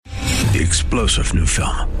The explosive new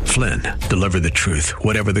film, Flynn, deliver the truth,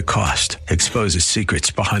 whatever the cost, exposes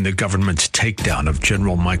secrets behind the government's takedown of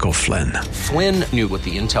General Michael Flynn. Flynn knew what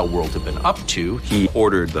the intel world had been up to. He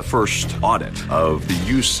ordered the first audit of the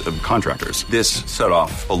use of contractors. This set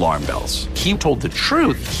off alarm bells. He told the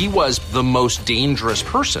truth. He was the most dangerous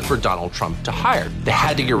person for Donald Trump to hire. They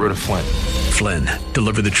had to get rid of Flynn. Flynn,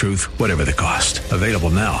 deliver the truth, whatever the cost. Available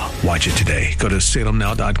now. Watch it today. Go to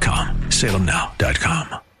salemnow.com.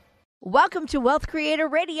 salemnow.com. Welcome to Wealth Creator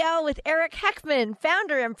Radio with Eric Heckman,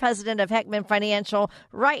 founder and president of Heckman Financial,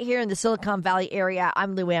 right here in the Silicon Valley area.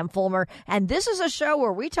 I'm Lou Ann Fulmer, and this is a show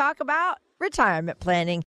where we talk about retirement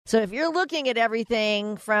planning. So if you're looking at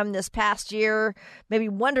everything from this past year, maybe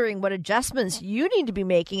wondering what adjustments you need to be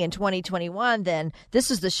making in 2021, then this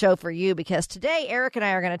is the show for you, because today Eric and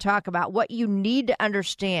I are going to talk about what you need to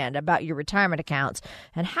understand about your retirement accounts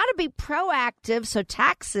and how to be proactive so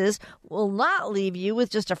taxes will not leave you with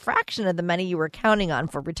just a fraction of the money you were counting on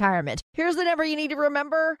for retirement. Here's the number you need to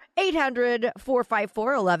remember: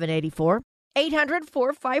 800-454-1184.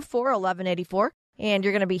 800-454-1184. And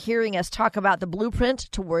you're going to be hearing us talk about the blueprint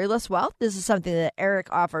to worryless wealth. This is something that Eric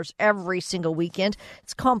offers every single weekend.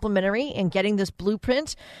 It's complimentary, and getting this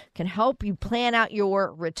blueprint can help you plan out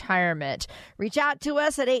your retirement. Reach out to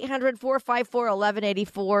us at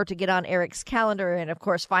 800-454-1184 to get on Eric's calendar. And, of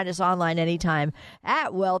course, find us online anytime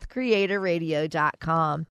at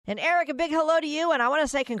wealthcreatorradio.com. And Eric, a big hello to you, and I want to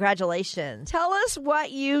say congratulations. Tell us what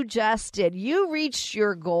you just did. You reached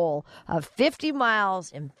your goal of 50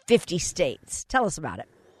 miles in 50 states. Tell us about it.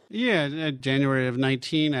 Yeah, January of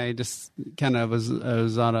 19, I just kind of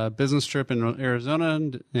was on a business trip in Arizona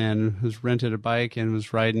and was rented a bike and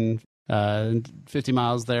was riding 50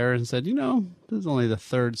 miles there and said, this is only the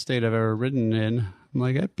third state I've ever ridden in. I'm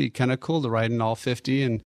like, it'd be kind of cool to ride in all 50,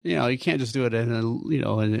 and you can't just do it in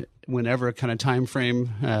in whenever kind of time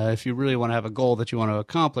frame. If you really want to have a goal that you want to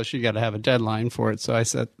accomplish, you got to have a deadline for it. So I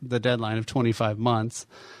set the deadline of 25 months.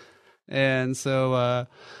 And so, I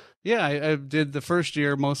did the first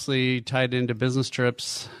year mostly tied into business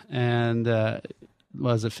trips. And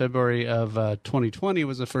was it February of 2020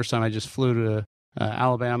 was the first time I just flew to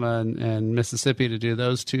Alabama and Mississippi to do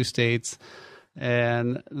those two states.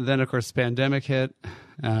 And then, of course, the pandemic hit.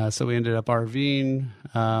 So we ended up RVing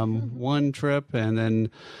one trip, and then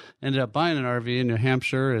ended up buying an RV in New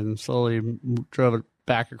Hampshire and slowly drove it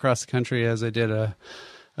back across the country as I did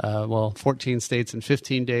 14 states in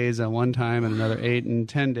 15 days at one time and another 8 in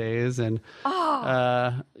 10 days. And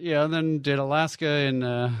then did Alaska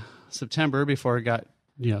in September before it got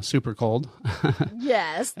super cold.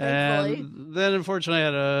 Yes, thankfully. And then, unfortunately, I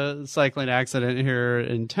had a cycling accident here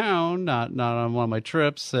in town, not on one of my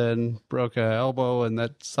trips, and broke an elbow, and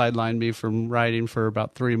that sidelined me from riding for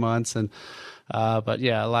about 3 months. And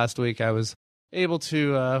last week I was able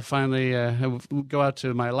to finally go out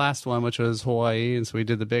to my last one, which was Hawaii, and so we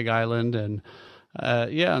did the Big Island, and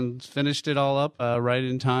and finished it all up right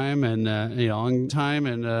in time and on time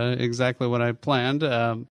and exactly what I planned.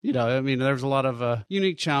 There's a lot of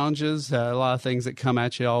unique challenges, a lot of things that come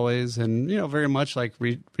at you always, and very much like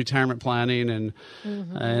retirement planning and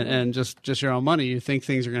and just your own money. You think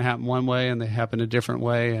things are going to happen one way and they happen a different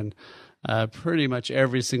way, and pretty much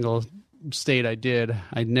every single state I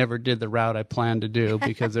never did the route I planned to do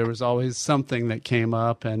because there was always something that came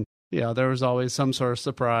up, and there was always some sort of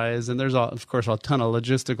surprise, and there's, of course, a ton of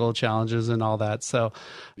logistical challenges and all that. So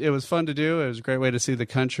it was fun to do. It was a great way to see the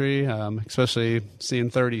country, especially seeing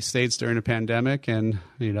 30 states during a pandemic. And,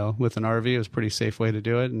 with an RV, it was a pretty safe way to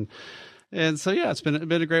do it. And so, it's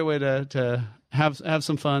been a great way to have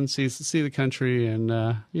some fun, see the country, and,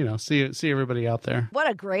 see everybody out there. What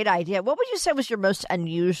a great idea. What would you say was your most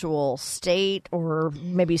unusual state or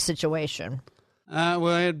maybe situation? I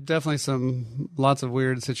had definitely lots of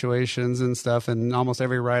weird situations and stuff, and almost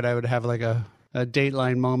every ride I would have like a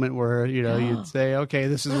Dateline moment where, you'd say, okay,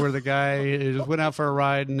 this is where the guy just went out for a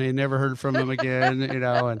ride and they never heard from him again,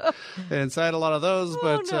 and so I had a lot of those,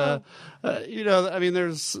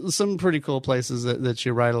 there's some pretty cool places that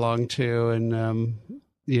you ride along to, and,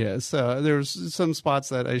 so there's some spots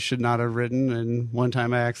that I should not have ridden, and one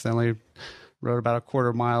time I accidentally rode about a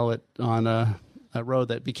quarter mile on a road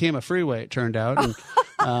that became a freeway, it turned out.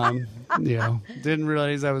 And, didn't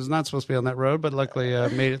realize I was not supposed to be on that road, but luckily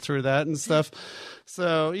made it through that and stuff.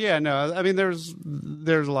 So,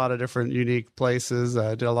 there's a lot of different unique places.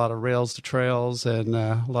 I did a lot of rails to trails and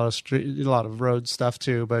a lot of road stuff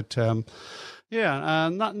too. But, not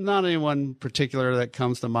any one particular that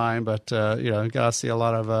comes to mind, but, got to see a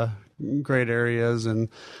lot of great areas, and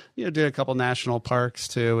did a couple national parks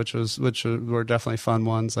too, which were definitely fun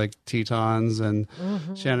ones, like Tetons and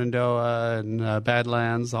Shenandoah and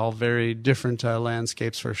Badlands, all very different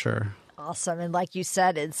landscapes for sure. Awesome. And like you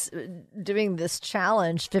said, it's doing this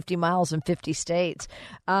challenge, 50 miles in 50 states.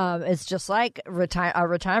 It's just like a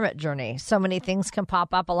retirement journey. So many things can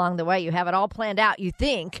pop up along the way. You have it all planned out, you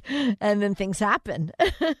think, and then things happen.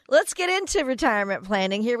 Let's get into retirement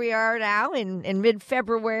planning. Here we are now in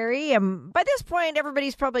mid-February. By this point,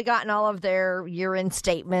 everybody's probably gotten all of their year-end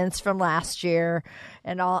statements from last year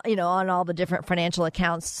and all, on all the different financial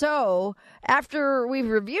accounts. So after we've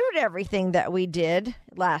reviewed everything that we did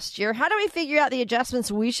last year, how do we figure out the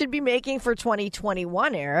adjustments we should be making for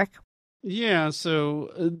 2021, Eric? Yeah, so,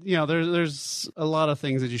 there's a lot of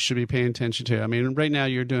things that you should be paying attention to. I mean, right now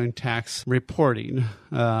you're doing tax reporting.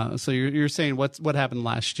 So you're saying what happened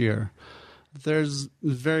last year. There's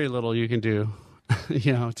very little you can do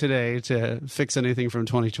today to fix anything from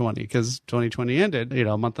 2020 because 2020 ended,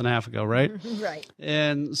 a month and a half ago, right? Right.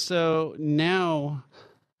 And so now,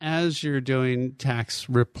 as you're doing tax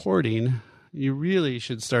reporting, you really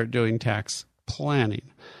should start doing tax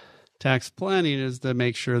planning. Tax planning is to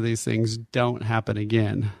make sure these things don't happen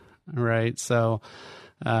again, right? So,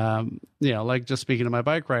 like just speaking of my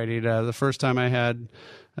bike riding, the first time I had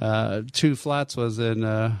 2 flats was in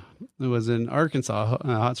Arkansas,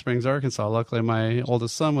 Hot Springs, Arkansas. Luckily, my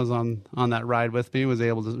oldest son was on that ride with me, was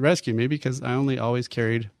able to rescue me because I only always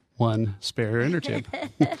carried 1 spare inner tube.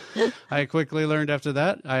 I quickly learned after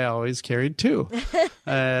that I always carried 2.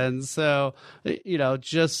 And so,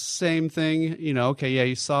 just same thing,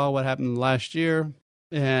 you saw what happened last year,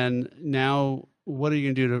 and now what are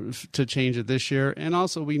you going to do to change it this year? And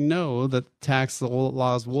also, we know that tax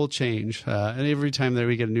laws will change. And every time that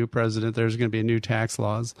we get a new president, there's going to be new tax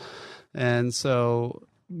laws. And so,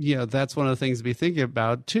 that's one of the things to be thinking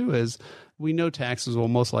about, too, is we know taxes will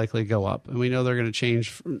most likely go up, and we know they're going to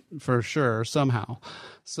change for sure somehow.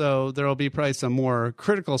 So there will be probably some more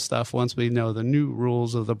critical stuff once we know the new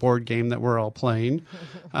rules of the board game that we're all playing.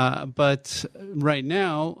 But right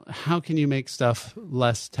now, how can you make stuff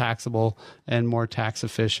less taxable and more tax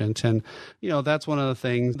efficient? And, that's one of the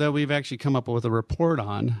things that we've actually come up with a report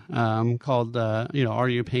on called, Are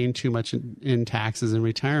You Paying Too Much in Taxes in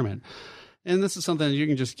Retirement? And this is something that you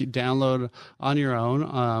can just download on your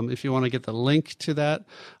own. If you want to get the link to that,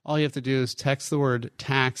 all you have to do is text the word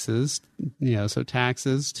taxes, so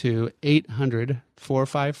taxes to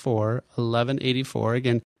 800-454-1184.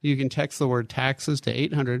 Again, you can text the word taxes to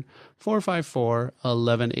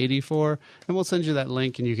 800-454-1184, and we'll send you that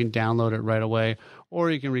link, and you can download it right away, or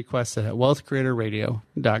you can request it at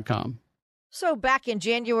wealthcreatorradio.com. So back in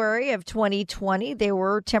January of 2020, they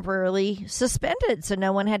were temporarily suspended, so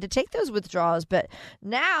no one had to take those withdrawals. But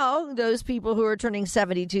now those people who are turning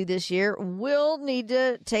 72 this year will need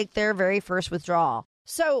to take their very first withdrawal.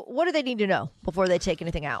 So what do they need to know before they take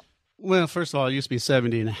anything out? Well, first of all, it used to be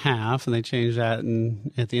 70 and a half, and they changed that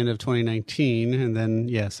at the end of 2019. And then,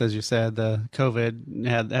 yes, as you said, the COVID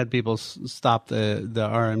had people stop the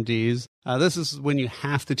RMDs. This is when you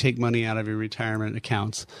have to take money out of your retirement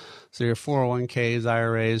accounts. So your 401ks,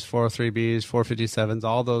 IRAs, 403bs, 457s,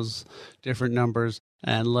 all those different numbers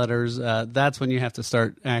and letters, that's when you have to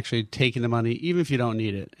start actually taking the money, even if you don't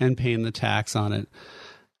need it, and paying the tax on it.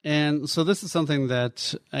 And so this is something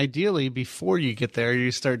that ideally before you get there, you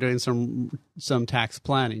start doing some tax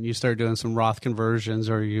planning. You start doing some Roth conversions,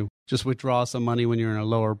 or you just withdraw some money when you're in a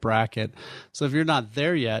lower bracket. So if you're not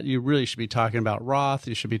there yet, you really should be talking about Roth.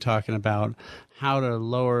 You should be talking about how to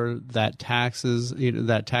lower that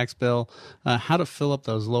that tax bill, how to fill up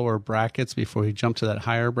those lower brackets before you jump to that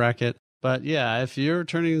higher bracket. But yeah, if you're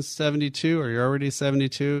turning 72 or you're already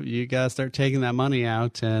 72, you got to start taking that money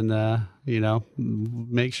out and,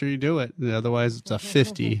 make sure you do it. Otherwise, it's a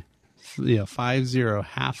 50, 50,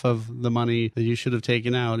 half of the money that you should have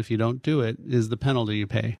taken out. If you don't do it, is the penalty you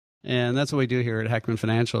pay. And that's what we do here at Heckman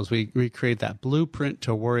Financial is we create that blueprint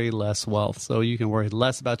to worry less wealth. So you can worry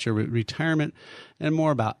less about your retirement and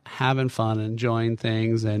more about having fun, enjoying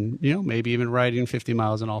things, and, maybe even riding 50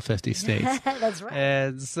 miles in all 50 states. That's right.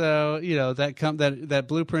 And so, that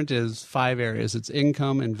blueprint is 5 areas. It's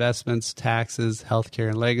income, investments, taxes, healthcare,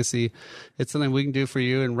 and legacy. It's something we can do for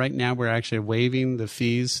you. And right now we're actually waiving the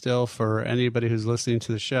fees still for anybody who's listening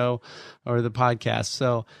to the show or the podcast.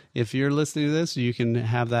 So if you're listening to this, you can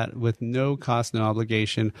have that with no cost, no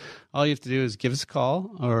obligation. All you have to do is give us a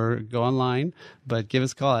call or go online, but give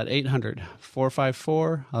us a call at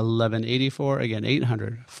 800-454-1184. Again,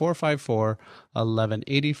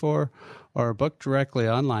 800-454-1184, or book directly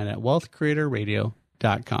online at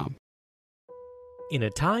wealthcreatorradio.com. In a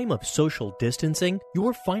time of social distancing,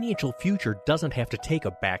 your financial future doesn't have to take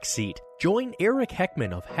a back seat. Join Eric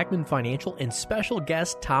Heckman of Heckman Financial and special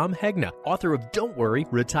guest Tom Hegna, author of Don't Worry,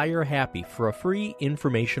 Retire Happy, for a free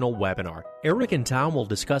informational webinar. Eric and Tom will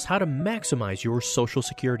discuss how to maximize your Social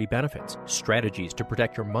Security benefits, strategies to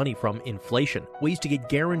protect your money from inflation, ways to get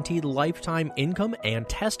guaranteed lifetime income, and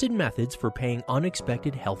tested methods for paying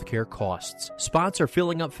unexpected healthcare costs. Spots are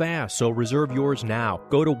filling up fast, so reserve yours now.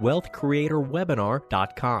 Go to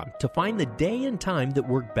wealthcreatorwebinar.com to find the day and time that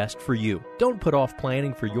work best for you. Don't put off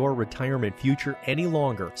planning for your retirement future any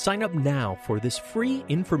longer. Sign up now for this free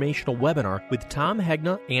informational webinar with Tom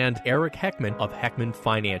Hegna and Eric Heckman of Heckman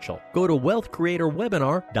Financial. Go to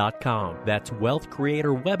wealthcreatorwebinar.com. That's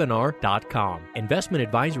wealthcreatorwebinar.com. Investment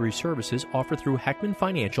advisory services offered through Heckman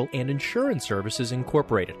Financial and Insurance Services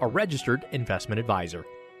Incorporated, a registered investment advisor.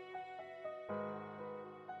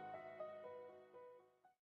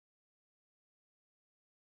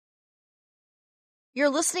 You're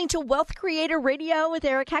listening to Wealth Creator Radio with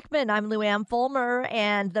Eric Heckman. I'm Lou Ann Fulmer,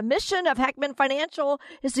 and the mission of Heckman Financial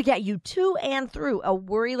is to get you to and through a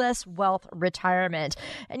worryless wealth retirement.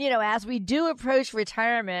 And, as we do approach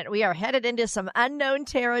retirement, we are headed into some unknown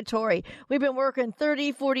territory. We've been working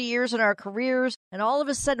 30, 40 years in our careers, and all of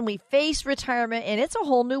a sudden we face retirement, and it's a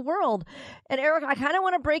whole new world. And, Eric, I kind of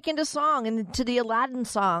want to break into the Aladdin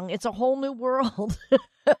song. It's a whole new world.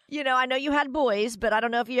 I know you had boys, but I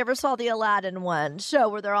don't know if you ever saw the Aladdin one show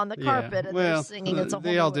where they're on the carpet and they're singing. It's a whole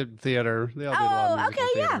they all did theater. They all did a lot of musical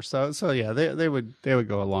theater. So yeah, they would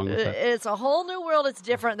go along with it. It's a whole new world. It's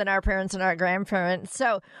different than our parents and our grandparents.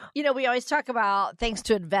 So, we always talk about, thanks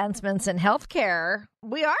to advancements in healthcare,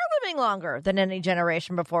 we are living longer than any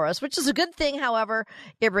generation before us, which is a good thing. However,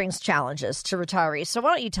 it brings challenges to retirees. So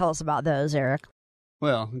why don't you tell us about those, Eric?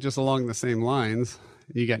 Well, just along the same lines,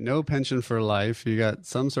 you got no pension for life. You got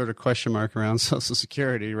some sort of question mark around Social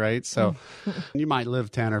Security, right? So you might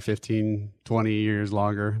live 10 or 15, 20 years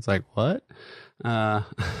longer. It's like, what? That's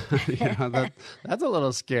a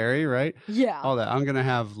little scary, right? Yeah. All that. I'm going to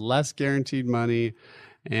have less guaranteed money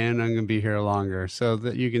and I'm going to be here longer. So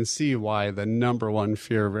that you can see why the number one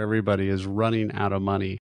fear of everybody is running out of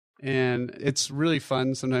money. And it's really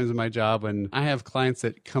fun sometimes in my job when I have clients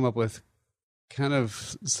that come up with kind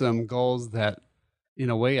of some goals that, in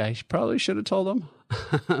a way, I probably should have told them,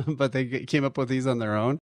 but they came up with these on their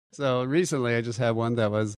own. So recently, I just had one that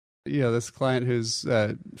was, this client who's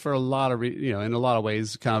for a lot of, in a lot of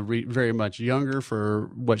ways, kind of very much younger for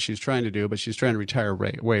what she's trying to do, but she's trying to retire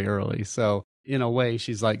way early. So in a way,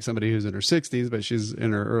 she's like somebody who's in her 60s, but she's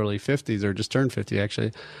in her early 50s or just turned 50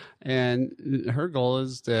 actually. And her goal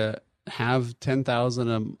is to have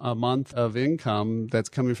 $10,000 a month of income that's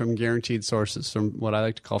coming from guaranteed sources, from what I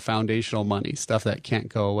like to call foundational money, stuff that can't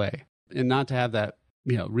go away. And not to have that,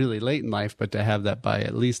 really late in life, but to have that by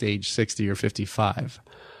at least age 60 or 55.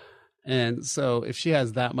 And so if she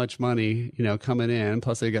has that much money, coming in,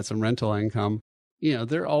 plus they got some rental income,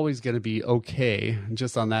 they're always going to be okay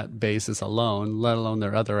just on that basis alone, let alone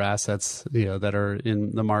their other assets, that are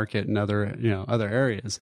in the market and other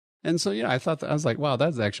areas. And so, I was like, wow,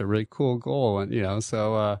 that's actually a really cool goal. And,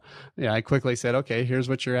 I quickly said, okay, here's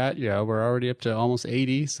what you're at. We're already up to almost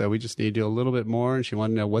 80. So we just need to do a little bit more. And she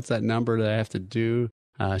wanted to know, what's that number that I have to do?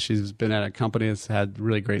 She's been at a company that's had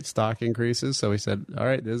really great stock increases. So we said, all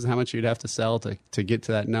right, this is how much you'd have to sell to get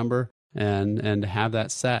to that number and have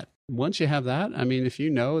that set. Once you have that, if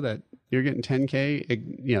you know that you're getting 10K,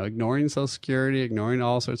 ignoring Social Security, ignoring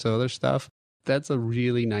all sorts of other stuff, that's a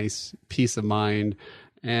really nice peace of mind.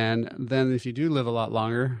 And then if you do live a lot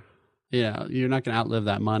longer, you're not going to outlive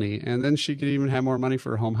that money. And then she could even have more money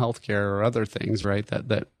for home health care or other things, right?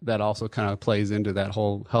 That also kind of plays into that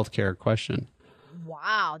whole healthcare question.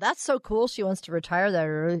 Wow, that's so cool. She wants to retire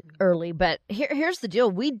that early. But here's the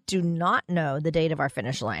deal. We do not know the date of our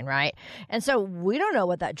finish line, right? And so we don't know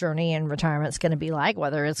what that journey in retirement is going to be like,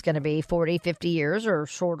 whether it's going to be 40, 50 years or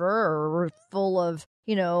shorter or full of,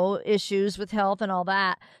 issues with health and all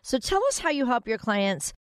that. So tell us how you help your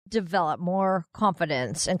clients develop more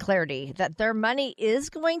confidence and clarity that their money is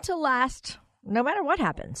going to last no matter what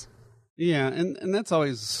happens. Yeah, and that's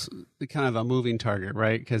always kind of a moving target,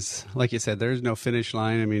 right? Because, like you said, there's no finish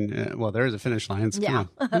line. There is a finish line. It's kind of,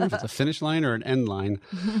 I don't know if it's a finish line or an end line,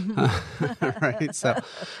 right? So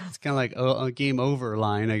it's kind of like a game over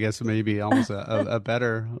line, I guess, maybe almost a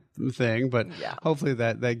better thing. But hopefully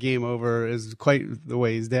that game over is quite the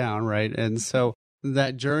ways down, right? And so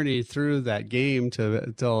that journey through that game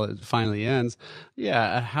till it finally ends.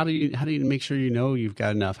 Yeah, how do you make sure you've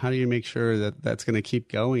got enough? How do you make sure that that's going to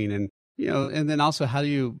keep going? And And then also, how do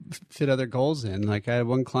you fit other goals in? Like, I had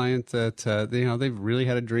one client that, they've really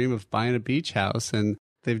had a dream of buying a beach house, and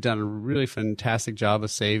they've done a really fantastic job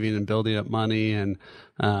of saving and building up money. And,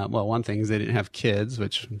 one thing is they didn't have kids,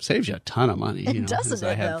 which saves you a ton of money. Doesn't it,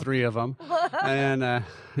 I had 3 of them. And,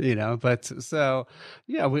 we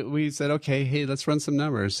said, okay, hey, let's run some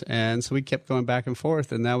numbers. And so we kept going back and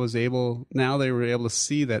forth, and now they were able to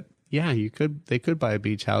see that, they could buy a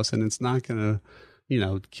beach house, and it's not going to,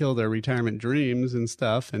 kill their retirement dreams and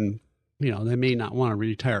stuff. And, they may not want to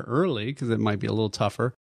retire early because it might be a little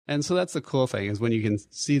tougher. And so that's the cool thing, is when you can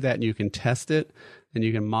see that and you can test it and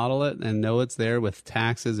you can model it and know it's there with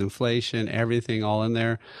taxes, inflation, everything all in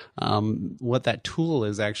there. What that tool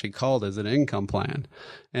is actually called is an income plan.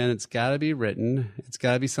 And it's got to be written. It's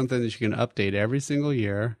got to be something that you can update every single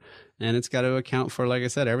year. And it's got to account for, like I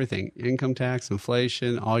said, everything: income tax,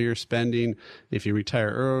 inflation, all your spending. If you retire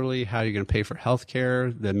early, how you're going to pay for health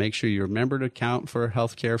care. Then make sure you remember to account for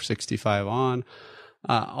health care 65 on.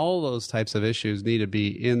 All those types of issues need to be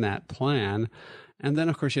in that plan. And then,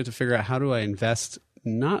 of course, you have to figure out, how do I invest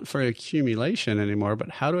not for accumulation anymore, but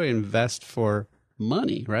how do I invest for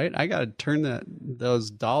money, right? I got to turn those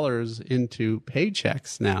dollars into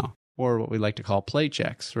paychecks now, or what we like to call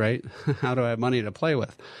playchecks, right? How do I have money to play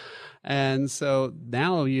with? And so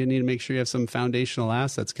now you need to make sure you have some foundational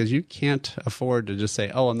assets, because you can't afford to just say,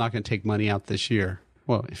 oh, I'm not going to take money out this year.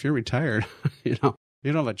 Well, if you're retired, you don't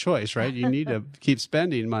have a choice, right? You need to keep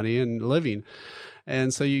spending money and living.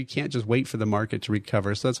 And so you can't just wait for the market to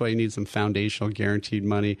recover. So that's why you need some foundational guaranteed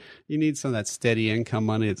money. You need some of that steady income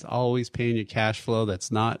money that's always paying you cash flow,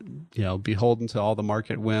 that's not, beholden to all the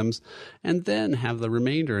market whims, and then have the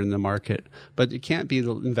remainder in the market. But it can't be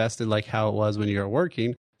invested like how it was when you were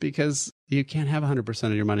working, because you can't have 100%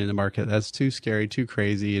 of your money in the market. That's too scary, too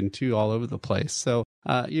crazy, and too all over the place. So,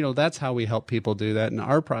 that's how we help people do that. And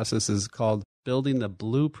our process is called building the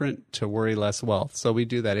blueprint to worry less wealth. So we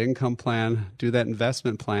do that income plan, do that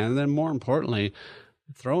investment plan, and then more importantly,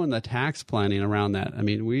 throw in the tax planning around that. I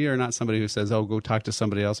mean, we are not somebody who says, oh, go talk to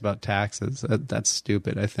somebody else about taxes. That's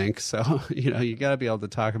stupid, I think. So, you got to be able to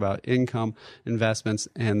talk about income, investments,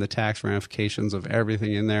 and the tax ramifications of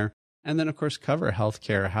everything in there. And then, of course, cover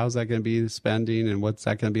healthcare. How's that going to be spending, and what's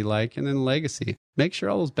that going to be like? And then legacy. Make sure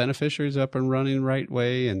all those beneficiaries are up and running the right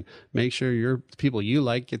way, and make sure your people you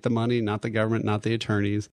like get the money, not the government, not the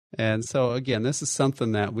attorneys. And so, again, this is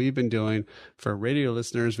something that we've been doing for radio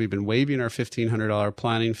listeners. We've been waiving our $1,500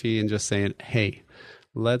 planning fee and just saying, hey,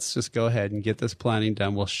 let's just go ahead and get this planning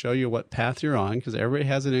done. We'll show you what path you're on, because everybody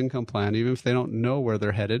has an income plan. Even if they don't know where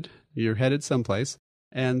they're headed, you're headed someplace.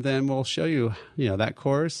 And then we'll show you, that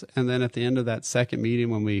course. And then at the end of that second meeting,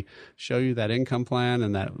 when we show you that income plan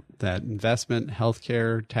and that investment,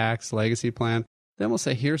 healthcare, tax, legacy plan, then we'll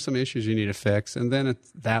say, here's some issues you need to fix. And then at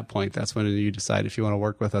that point, that's when you decide if you want to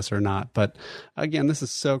work with us or not. But again, this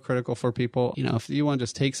is so critical for people. If you want to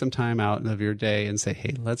just take some time out of your day and say,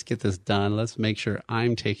 hey, let's get this done. Let's make sure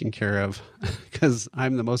I'm taken care of, because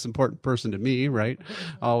I'm the most important person to me, right?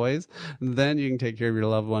 Always. Then you can take care of your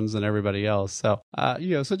loved ones and everybody else. So,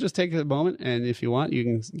 so just take a moment. And if you want, you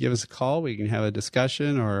can give us a call. We can have a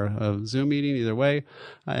discussion or a Zoom meeting, either way.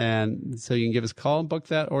 And so you can give us a call and book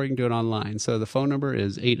that, or you can do it online. So the phone number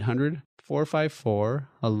is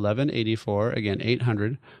 800-454-1184. Again,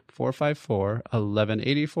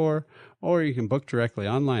 800-454-1184. Or you can book directly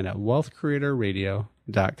online at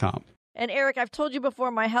wealthcreatorradio.com. And Eric, I've told you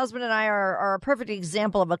before, my husband and I are a perfect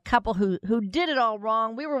example of a couple who did it all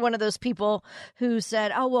wrong. We were one of those people who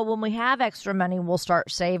said, oh, well, when we have extra money, we'll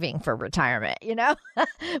start saving for retirement.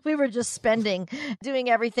 We were just spending, doing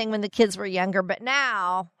everything when the kids were younger. But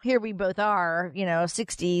now here we both are,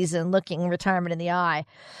 60s and looking retirement in the eye.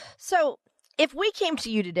 So if we came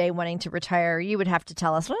to you today wanting to retire, you would have to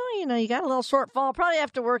tell us, well, you got a little shortfall, probably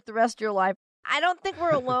have to work the rest of your life. I don't think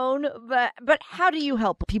we're alone, but how do you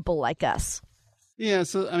help people like us? Yeah,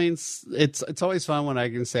 so I mean, it's always fun when I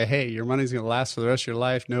can say, hey, your money's going to last for the rest of your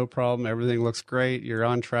life, no problem, everything looks great, you're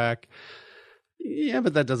on track. Yeah,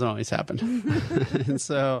 but that doesn't always happen. And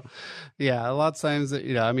so, a lot of times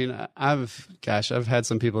that, I've had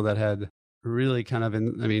some people that had really kind of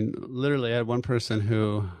literally I had one person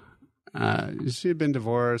who, she had been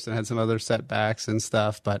divorced and had some other setbacks and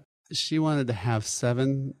stuff, but she wanted to have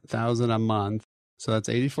 $7,000 a month. So that's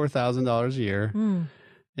 $84,000 a year.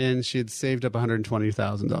 And she had saved up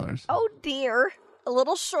 $120,000. Oh, dear. A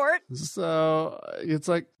little short. So it's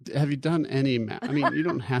like, have you done any math? I mean, you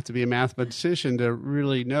don't have to be a mathematician to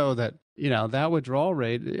really know that that withdrawal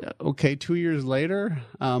rate, okay, 2 years later,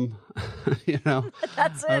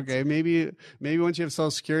 That's it. Okay, maybe once you have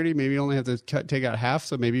Social Security, maybe you only have to take out half,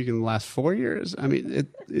 so maybe you can last 4 years. I mean,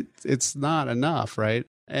 it's not enough, right?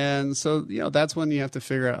 And so, that's when you have to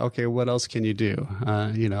figure out, okay, what else can you do?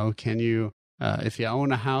 Can you, if you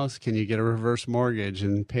own a house, can you get a reverse mortgage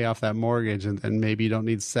and pay off that mortgage? And maybe you don't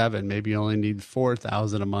need $7,000, maybe you only need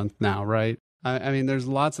 $4,000 a month now, right? I mean, there's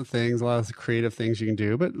lots of things, a lot of creative things you can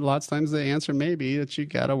do, but lots of times the answer may be that you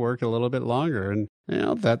got to work a little bit longer. And,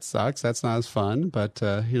 that sucks. That's not as fun, but,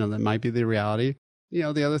 that might be the reality. The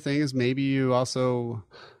other thing is maybe you also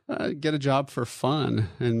get a job for fun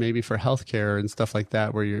and maybe for healthcare and stuff like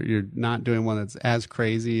that, where you're not doing one that's as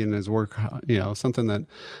crazy and as work, something that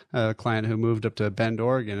a client who moved up to Bend,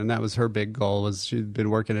 Oregon, and that was her big goal, was she'd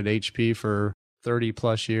been working at HP for 30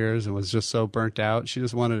 plus years and was just so burnt out. She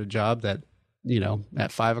just wanted a job that,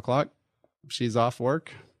 at 5 o'clock, she's off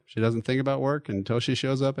work. She doesn't think about work until she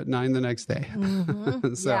shows up at 9 the next day.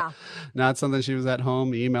 Mm-hmm. So not something she was at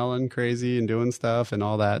home emailing crazy and doing stuff and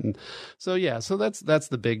all that. And so, so that's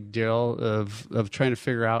the big deal of trying to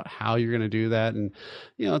figure out how you're going to do that. And,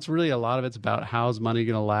 it's really a lot of it's about how's money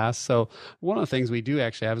going to last. So one of the things we do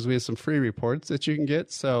actually have is we have some free reports that you can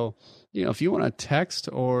get. So, if you want to text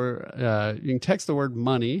or you can text the word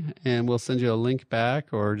money and we'll send you a link back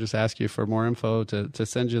or just ask you for more info to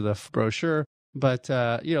send you the brochure. But,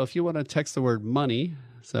 if you want to text the word money,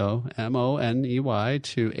 so MONEY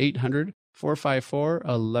to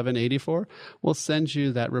 800-454-1184, we'll send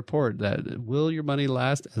you that report that will your money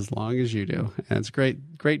last as long as you do. And it's a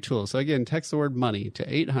great tool. So again, text the word money to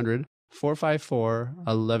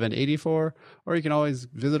 800-454-1184, or you can always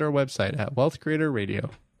visit our website at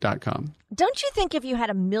wealthcreatorradio.com. Don't you think if you had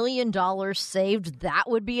 $1 million saved, that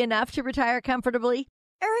would be enough to retire comfortably?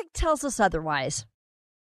 Eric tells us otherwise.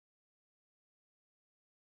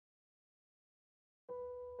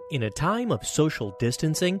 In a time of social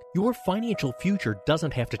distancing, your financial future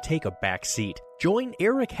doesn't have to take a back seat. Join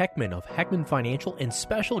Eric Heckman of Heckman Financial and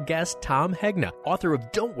special guest Tom Hegna, author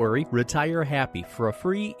of Don't Worry, Retire Happy, for a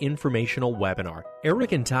free informational webinar.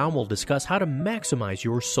 Eric and Tom will discuss how to maximize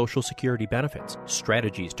your Social Security benefits,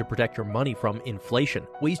 strategies to protect your money from inflation,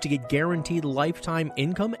 ways to get guaranteed lifetime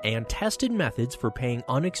income, and tested methods for paying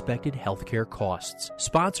unexpected healthcare costs.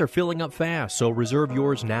 Spots are filling up fast, so reserve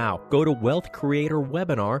yours now. Go to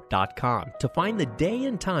wealthcreatorwebinar.com to find the day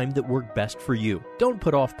and time that work best for you. Don't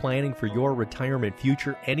put off planning for your retirement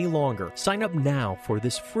future any longer. Sign up now for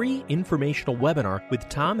this free informational webinar with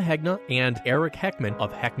Tom Hegna and Eric Heckman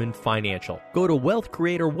of Heckman Financial. Go to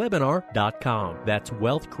wealthcreatorwebinar.com. That's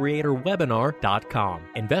wealthcreatorwebinar.com.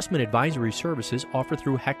 Investment advisory services offered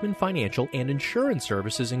through Heckman Financial and Insurance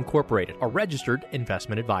Services Incorporated, a registered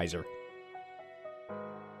investment advisor.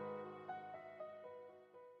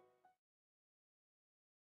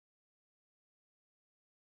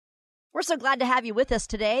 We're so glad to have you with us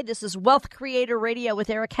today. This is Wealth Creator Radio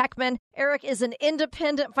with Eric Heckman. Eric is an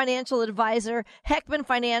independent financial advisor. Heckman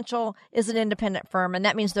Financial is an independent firm, and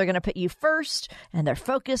that means they're going to put you first, and their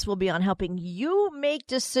focus will be on helping you make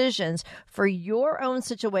decisions for your own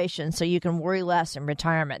situation so you can worry less in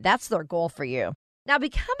retirement. That's their goal for you. Now,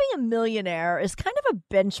 becoming a millionaire is kind of a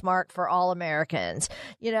benchmark for all Americans.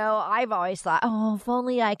 I've always thought, if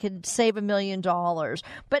only I could save $1 million.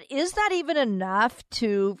 But is that even enough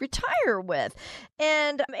to retire with?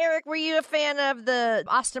 And Eric, were you a fan of the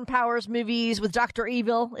Austin Powers movies with Dr.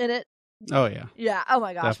 Evil in it? Oh, yeah. Yeah. Oh,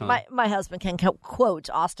 my gosh. My husband can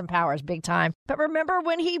quote Austin Powers big time. But remember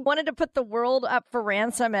when he wanted to put the world up for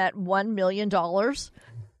ransom at $1 million?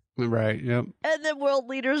 Right, yep. And the world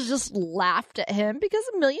leaders just laughed at him because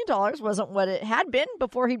 $1 million wasn't what it had been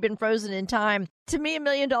before he'd been frozen in time. To me, $1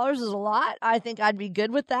 million is a lot. I think I'd be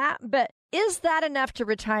good with that. But is that enough to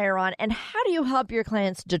retire on? And how do you help your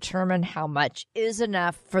clients determine how much is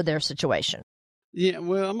enough for their situation? Yeah,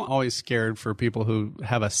 well, I'm always scared for people who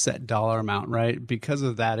have a set dollar amount, right? Because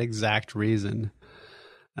of that exact reason.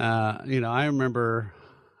 I remember...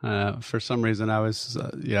 for some reason, I was,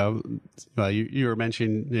 you were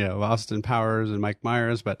mentioning, Austin Powers and Mike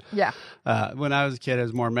Myers, but when I was a kid, it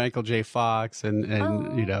was more Michael J. Fox and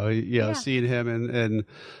seeing him and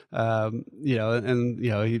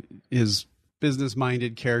his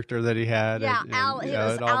business-minded character that he had. Yeah,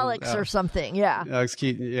 Alex or something. Yeah, Alex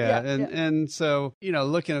Keaton. Yeah, and so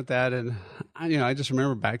looking at that, and I just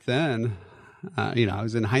remember back then, I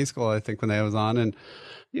was in high school, I think, when that was on, and.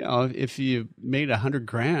 If you made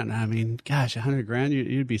 $100,000, I mean, gosh, $100,000,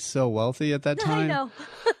 you'd be so wealthy at that time. I know.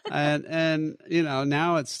 And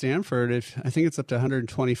now at Stanford, I think it's up to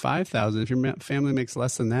 $125,000. If your family makes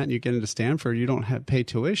less than that and you get into Stanford, you don't have pay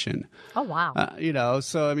tuition. Oh, wow.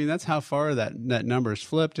 So I mean, that's how far that number's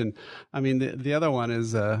flipped. And I mean, the other one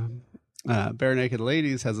is Bare Naked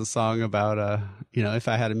Ladies has a song about if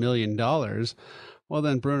I had $1 million. Well,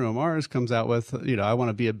 then Bruno Mars comes out with, I want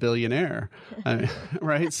to be a billionaire,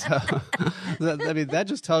 right? So, that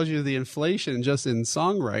just tells you the inflation just in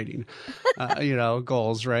songwriting,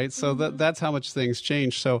 goals, right? So that's how much things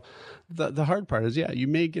change. So the hard part is, you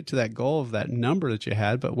may get to that goal of that number that you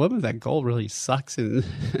had, but what if that goal really sucks in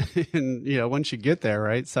once you get there,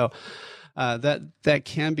 right? So that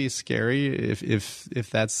can be scary if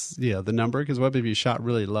that's the number, because what if you shot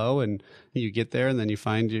really low and you get there and then you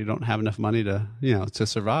find you don't have enough money to to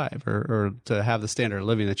survive or to have the standard of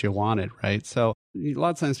living that you wanted, right? So a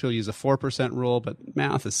lot of times people use a 4% rule, but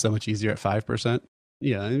math is so much easier at 5%.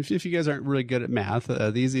 If you guys aren't really good at math,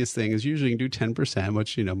 the easiest thing is usually you can do 10%,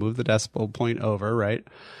 which move the decimal point over, right?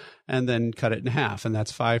 And then cut it in half, and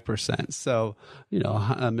that's 5%. So,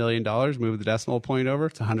 $1 million, move the decimal point over,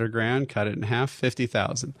 it's $100,000, cut it in half,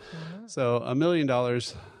 $50,000. So $1 million,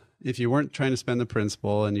 if you weren't trying to spend the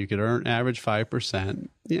principal and you could earn average 5%,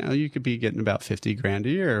 you could be getting about $50,000 a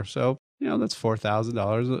year. So, that's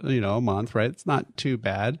 $4,000, a month, right? It's not too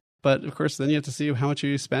bad. But of course, then you have to see how much are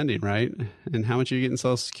you spending, right? And how much are you getting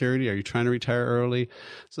Social Security? Are you trying to retire early?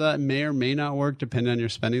 So that may or may not work depending on your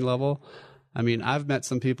spending level. I mean, I've met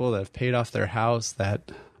some people that have paid off their house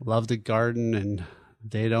that love to garden and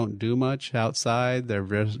they don't do much outside.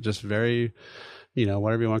 They're just very,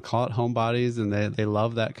 whatever you want to call it, homebodies, and they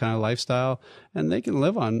love that kind of lifestyle. And they can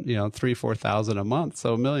live on, $3,000-4,000 a month.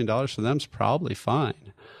 So $1 million for them is probably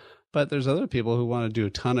fine. But there's other people who want to do a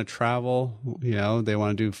ton of travel. They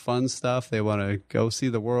want to do fun stuff. They want to go see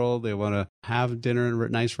the world. They want to have dinner in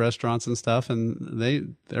nice restaurants and stuff.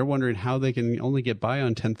 And they're wondering how they can only get by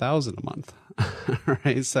on $10,000 a month,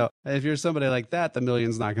 right? So if you're somebody like that, the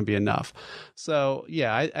million's not going to be enough. So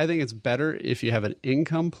I think it's better if you have an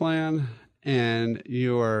income plan and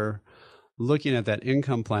you're looking at that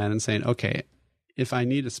income plan and saying, okay, if I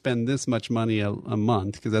need to spend this much money a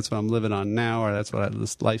month, because that's what I'm living on now, or that's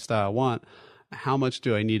this lifestyle I want, how much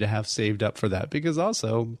do I need to have saved up for that? Because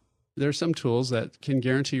also, there's some tools that can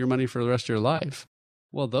guarantee your money for the rest of your life.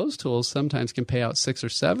 Well, those tools sometimes can pay out 6 or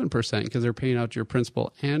 7% because they're paying out your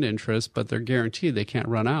principal and interest, but they're guaranteed they can't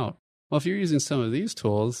run out. Well, if you're using some of these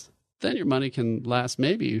tools, then your money can last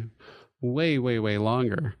maybe way, way, way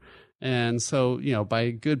longer. And so,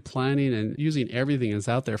 by good planning and using everything that's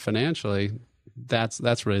out there financially,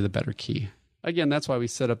 that's really the better key. Again, that's why we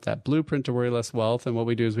set up that blueprint to worry less wealth. And what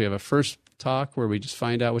we do is we have a first talk where we just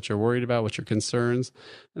find out what you're worried about, what your concerns.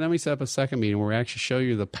 And then we set up a second meeting where we actually show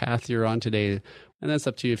you the path you're on today. And that's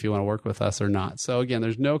up to you if you want to work with us or not. So again,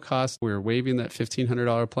 there's no cost. We're waiving that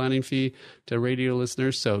 $1,500 planning fee to radio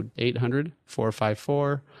listeners. So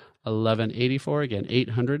 800-454-1184. Again,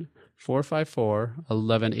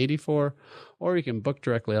 800-454-1184. Or you can book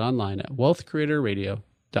directly online at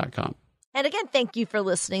wealthcreatorradio.com. And again, thank you for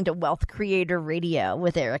listening to Wealth Creator Radio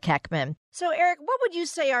with Eric Heckman. So, Eric, what would you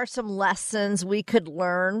say are some lessons we could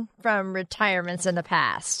learn from retirements in the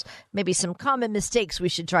past? Maybe some common mistakes we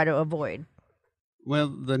should try to avoid. Well,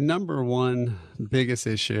 the number one biggest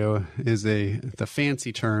issue is the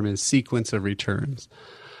fancy term is sequence of returns.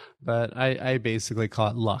 But I basically call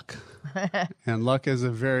it luck. And luck is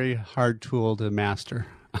a very hard tool to master.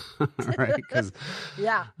 Right? Because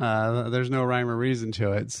there's no rhyme or reason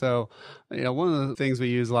to it. So, one of the things we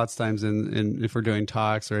use lots of times in if we're doing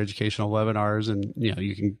talks or educational webinars, and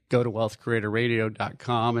you can go to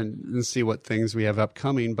wealthcreatorradio.com and see what things we have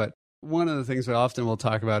upcoming. But one of the things we often will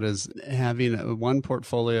talk about is having one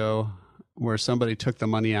portfolio where somebody took the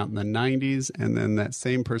money out in the 90s, and then that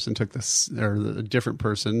same person a different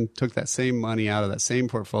person took that same money out of that same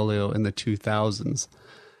portfolio in the 2000s.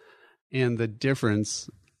 And the difference,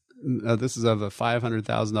 this is of a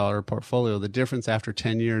 $500,000 portfolio, the difference after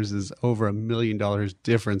 10 years is over $1 million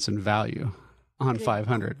difference in value on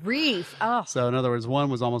 500. Grief. Oh. So in other words, one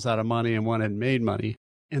was almost out of money and one had made money.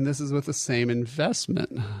 And this is with the same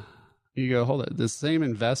investment. You go, hold it, the same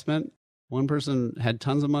investment, one person had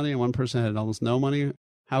tons of money and one person had almost no money.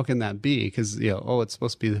 How can that be? Because, it's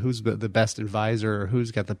supposed to be who's the best advisor or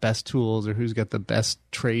who's got the best tools or who's got the best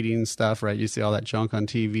trading stuff, right? You see all that junk on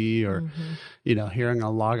TV or, hearing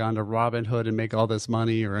I'll log on to Robinhood and make all this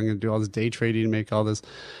money, or I'm going to do all this day trading and make all this.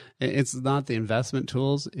 It's not the investment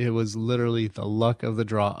tools. It was literally the luck of the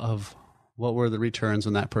draw of what were the returns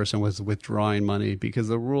when that person was withdrawing money, because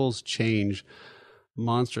the rules change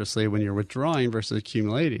monstrously when you're withdrawing versus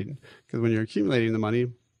accumulating. Because when you're accumulating the money,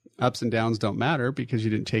 ups and downs don't matter because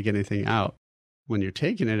you didn't take anything out. When you're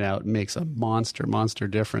taking it out, it makes a monster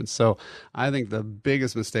difference. So I think the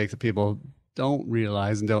biggest mistake that people don't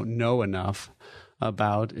realize and don't know enough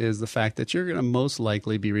about is the fact that you're going to most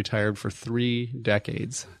likely be retired for 3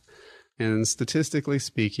 decades. And statistically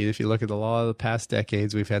speaking, if you look at the law of the past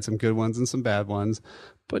decades, we've had some good ones and some bad ones,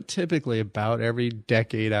 but typically about every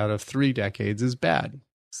decade out of 3 decades is bad.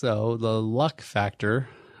 So the luck factor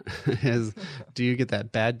is, do you get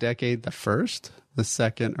that bad decade the first, the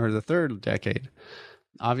second, or the third decade?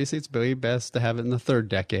 Obviously, it's way best to have it in the third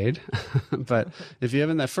decade. But if you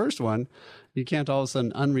have in that first one, you can't all of a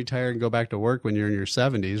sudden unretire and go back to work when you're in your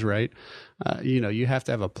 70s, right? You have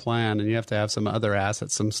to have a plan, and you have to have some other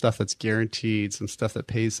assets, some stuff that's guaranteed, some stuff that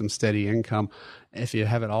pays some steady income. If you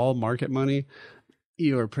have it all market money,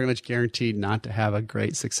 you are pretty much guaranteed not to have a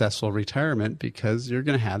great, successful retirement because you're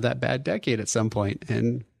going to have that bad decade at some point.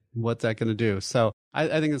 And what's that going to do? So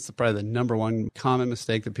I think that's probably the number one common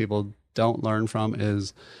mistake that people don't learn from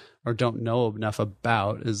is, or don't know enough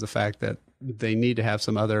about, is the fact that they need to have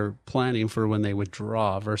some other planning for when they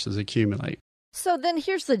withdraw versus accumulate. So then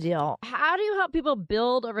here's the deal. How do you help people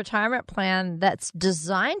build a retirement plan that's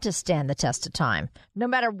designed to stand the test of time, no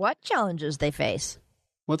matter what challenges they face?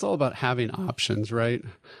 Well, it's all about having options, right?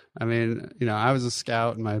 I mean, I was a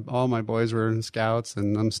scout, and all my boys were in scouts,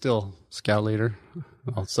 and I'm still scout leader.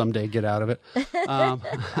 I'll someday get out of it. I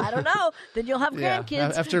don't know. Then you'll have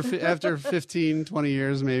grandkids. After 15, 20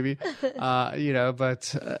 years, maybe.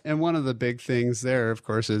 But and one of the big things there, of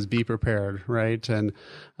course, is be prepared, right? And,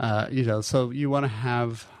 so you want to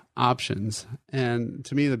have options. And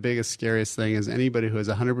to me, the biggest, scariest thing is anybody who has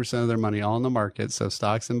 100% of their money all in the market, so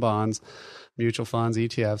stocks and bonds, mutual funds,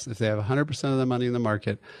 ETFs, if they have 100% of their money in the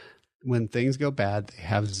market, when things go bad, they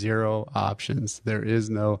have 0 options. There is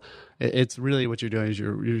no, it's really what you're doing is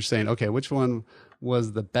you're saying, okay, which one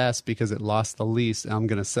was the best because it lost the least, and I'm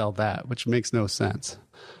going to sell that, which makes no sense.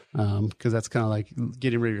 Because that's kind of like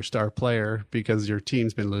getting rid of your star player because your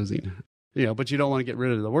team's been losing. But you don't want to get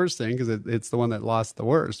rid of the worst thing because it's the one that lost the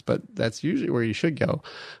worst. But that's usually where you should go.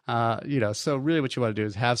 So really what you want to do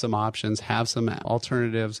is have some options, have some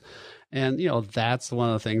alternatives. And, that's one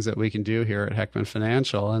of the things that we can do here at Heckman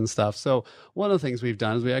Financial and stuff. So one of the things we've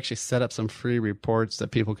done is we actually set up some free reports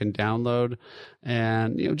that people can download.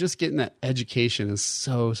 And, just getting that education is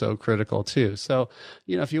so, so critical too. So,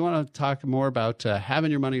 if you want to talk more about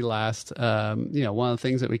having your money last, one of the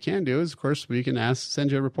things that we can do is, of course, we can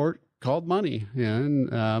send you a report called Money,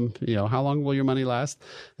 and how long will your money last?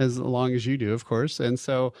 As long as you do, of course. And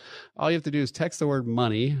so all you have to do is text the word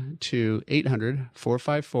money to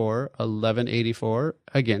 800-454-1184.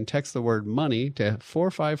 Again, text the word money to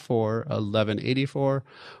 454-1184,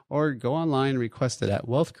 or go online and request it at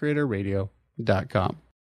wealthcreatorradio.com.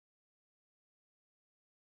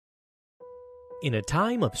 In a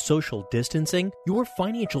time of social distancing, your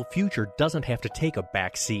financial future doesn't have to take a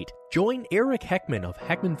back seat. Join Eric Heckman of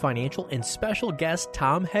Heckman Financial and special guest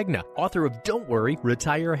Tom Hegna, author of Don't Worry,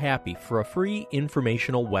 Retire Happy, for a free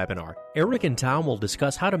informational webinar. Eric and Tom will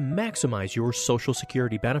discuss how to maximize your Social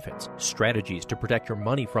Security benefits, strategies to protect your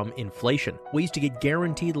money from inflation, ways to get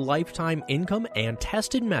guaranteed lifetime income, and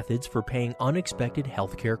tested methods for paying unexpected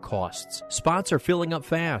healthcare costs. Spots are filling up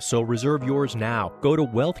fast, so reserve yours now. Go to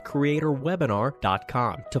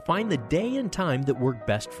wealthcreatorwebinar.com to find the day and time that work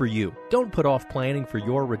best for you. Don't put off planning for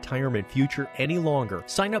your retirement future any longer.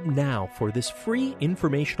 Sign up now for this free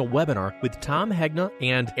informational webinar with Tom Hegna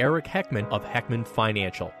and Eric Heckman of Heckman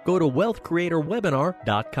Financial. Go to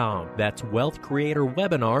wealthcreatorwebinar.com. That's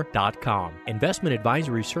wealthcreatorwebinar.com. Investment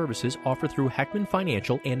advisory services offered through Heckman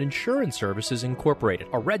Financial and Insurance Services Incorporated,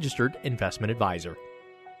 a registered investment advisor.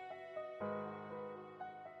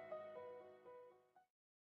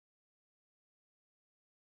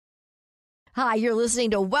 Hi, you're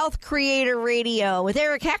listening to Wealth Creator Radio with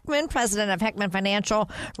Eric Heckman, president of Heckman Financial,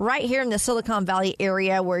 right here in the Silicon Valley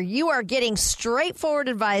area, where you are getting straightforward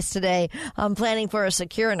advice today on planning for a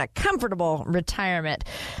secure and a comfortable retirement.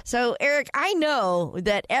 So, Eric, I know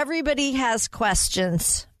that everybody has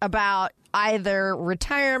questions about either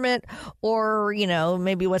retirement or,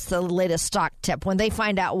 maybe what's the latest stock tip when they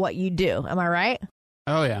find out what you do. Am I right?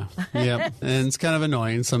 Oh, yeah. Yep. And it's kind of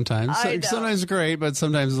annoying sometimes. Sometimes great, but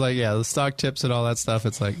sometimes the stock tips and all that stuff,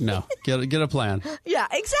 it's like, no, get a plan. Yeah,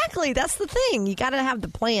 exactly. That's the thing. You got to have the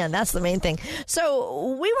plan. That's the main thing.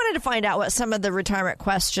 So we wanted to find out what some of the retirement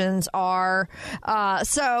questions are.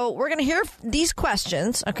 So we're going to hear these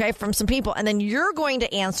questions, okay, from some people, and then you're going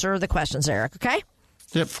to answer the questions, Eric, okay?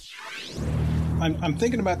 Yep. I'm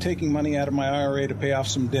thinking about taking money out of my IRA to pay off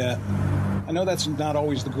some debt. I know that's not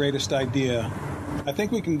always the greatest idea, I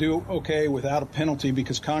think we can do okay without a penalty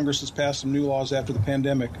because Congress has passed some new laws after the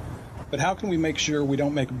pandemic. But how can we make sure we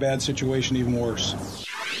don't make a bad situation even worse?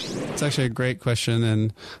 It's actually a great question,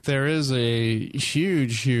 and there is a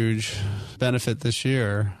huge benefit this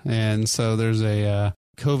year. And so there's a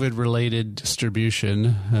COVID-related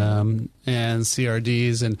distribution and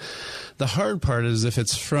CRDs. And the hard part is if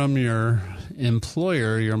it's from your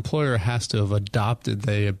employer has to have adopted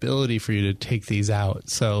the ability for you to take these out.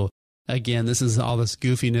 So again, this is all this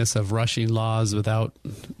goofiness of rushing laws without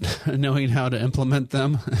knowing how to implement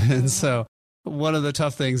them. And so one of the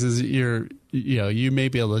tough things is you may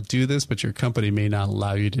be able to do this, but your company may not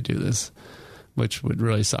allow you to do this, which would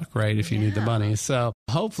really suck, right? If you need the money. So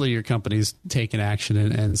hopefully your company's taken action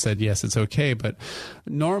and said, yes, it's okay. But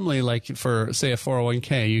normally, like for say a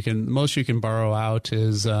 401k, most you can borrow out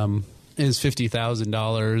is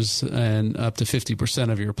 $50,000 and up to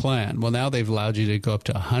 50% of your plan. Well, now they've allowed you to go up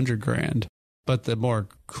to $100,000. But the more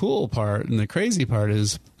cool part and the crazy part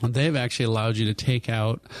is they've actually allowed you to take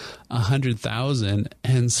out $100,000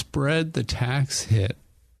 and spread the tax hit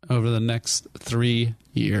over the next 3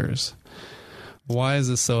 years. Why is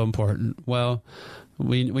this so important? Well,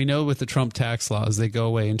 we know with the Trump tax laws, they go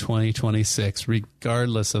away in 2026,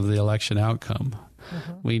 regardless of the election outcome.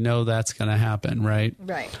 Mm-hmm. We know that's going to happen, right?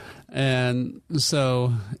 Right. And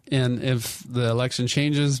so, and if the election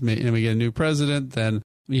changes and we get a new president, then,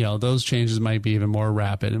 those changes might be even more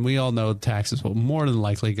rapid. And we all know taxes will more than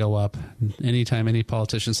likely go up. Anytime any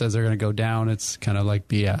politician says they're going to go down, it's kind of like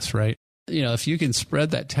BS, right? If you can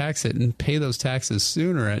spread that tax hit and pay those taxes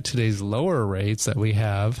sooner at today's lower rates that we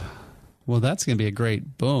have, well, that's going to be a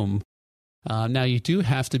great boom. Now, you do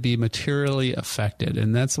have to be materially affected,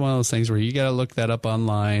 and that's one of those things where you got to look that up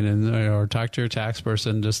online or talk to your tax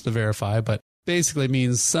person just to verify. But basically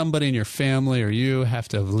means somebody in your family or you have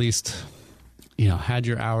to have at least, had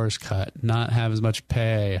your hours cut, not have as much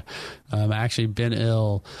pay, actually been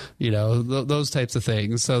ill, those types of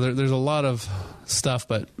things. So there's a lot of stuff,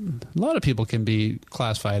 but a lot of people can be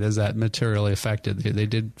classified as that materially affected. They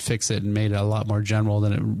did fix it and made it a lot more general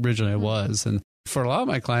than it originally was. And for a lot of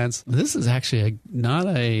my clients, this is actually not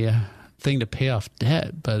a thing to pay off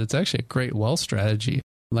debt, but it's actually a great wealth strategy.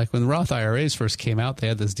 Like when Roth IRAs first came out, they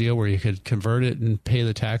had this deal where you could convert it and pay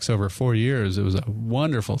the tax over 4 years. It was a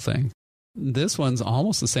wonderful thing. This one's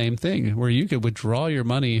almost the same thing, where you could withdraw your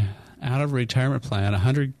money out of a retirement plan,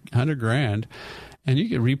 $100,000, and you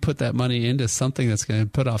could re-put that money into something that's going to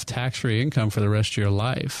put off tax-free income for the rest of your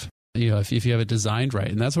life. If you have it designed right.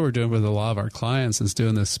 And that's what we're doing with a lot of our clients, is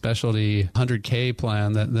doing this specialty 100K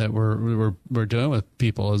plan that we're doing with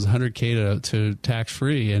people, is 100K to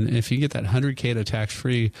tax-free. And if you get that 100K to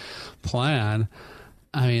tax-free plan,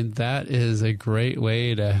 I mean, that is a great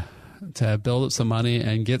way to build up some money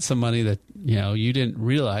and get some money that, you didn't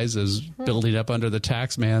realize is building up under the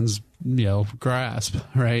tax man's, grasp,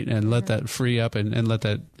 right? And let that free up and let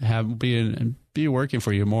that be working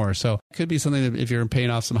for you more. So it could be something that if you're paying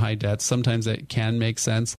off some high debts, sometimes it can make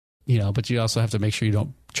sense, but you also have to make sure you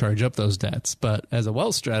don't charge up those debts. But as a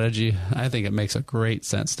wealth strategy, I think it makes a great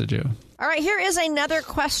sense to do. All right, here is another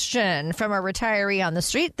question from a retiree on the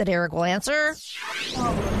street that Eric will answer.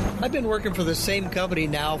 I've been working for the same company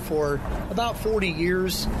now for about 40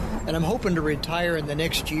 years, and I'm hoping to retire in the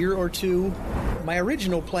next year or two. My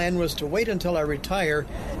original plan was to wait until I retire,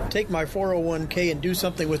 take my 401k and do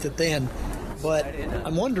something with it then. But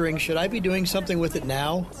I'm wondering, should I be doing something with it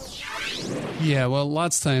now? Yeah, well,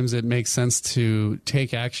 lots of times it makes sense to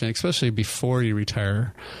take action, especially before you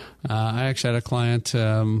retire. I actually had a client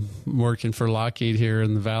working for Lockheed here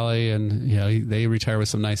in the Valley, and they retire with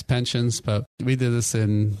some nice pensions. But we did this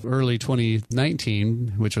in early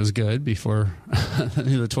 2019, which was good before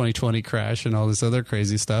the 2020 crash and all this other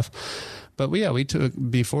crazy stuff. But we took,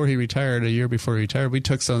 before he retired, a year before he retired, we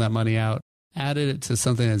took some of that money out, added it to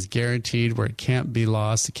something that's guaranteed, where it can't be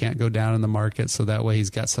lost, it can't go down in the market. So that way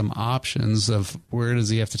he's got some options of where does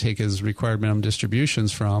he have to take his required minimum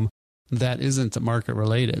distributions from that isn't market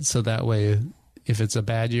related. So that way, if it's a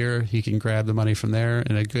bad year, he can grab the money from there.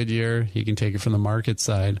 In a good year, he can take it from the market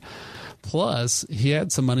side. Plus, he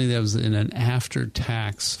had some money that was in an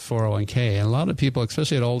after-tax 401k. And a lot of people,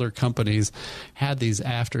 especially at older companies, had these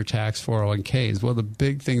after-tax 401ks. Well, the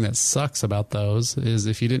big thing that sucks about those is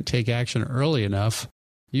if you didn't take action early enough,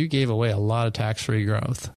 you gave away a lot of tax-free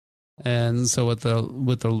growth. And so what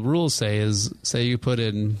the rules say is, say you put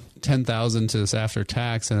in $10,000 to this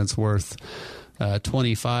after-tax and it's worth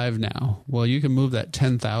 25 now. Well, you can move that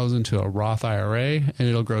 10,000 to a Roth IRA and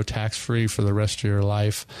it'll grow tax-free for the rest of your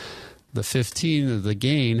life. The 15 of the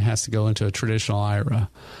gain has to go into a traditional IRA.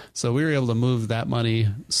 So we were able to move that money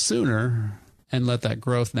sooner and let that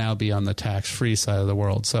growth now be on the tax-free side of the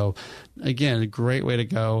world. So again, a great way to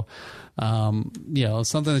go.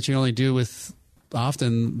 Something that you only do with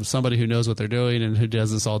often somebody who knows what they're doing and who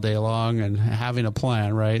does this all day long and having a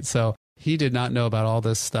plan, right? So he did not know about all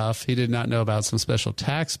this stuff. He did not know about some special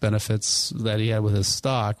tax benefits that he had with his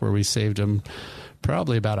stock, where we saved him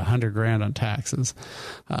probably about $100,000 on taxes.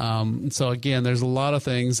 So again, there's a lot of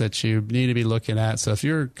things that you need to be looking at. So if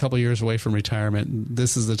you're a couple years away from retirement,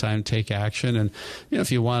 this is the time to take action. And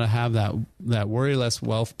if you want to have that Worry Less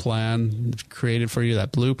Wealth plan created for you,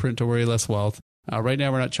 that blueprint to Worry Less Wealth, right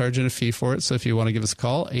now we're not charging a fee for it. So if you want to give us a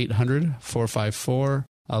call,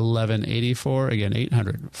 800-454-1184. Again,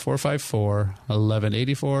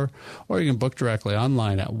 800-454-1184. Or you can book directly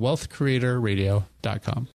online at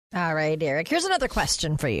wealthcreatorradio.com. All right, Eric, here's another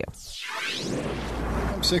question for you.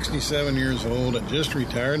 I'm 67 years old. I just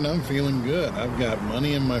retired, and I'm feeling good. I've got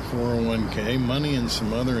money in my 401k, money in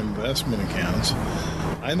some other investment accounts.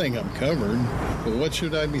 I think I'm covered, but what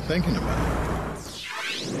should I be thinking about?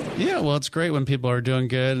 Yeah, well, it's great when people are doing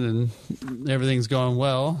good and everything's going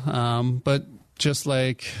well. But just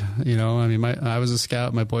like, I was a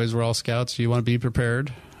scout. My boys were all scouts. You want to be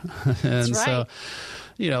prepared. And That's right. So,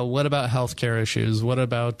 what about healthcare issues? What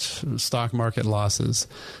about stock market losses?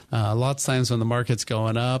 Lots of times when the market's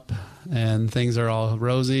going up and things are all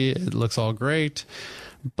rosy, it looks all great.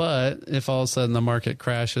 But if all of a sudden the market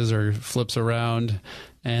crashes or flips around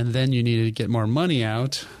and then you need to get more money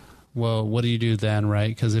out, well, what do you do then,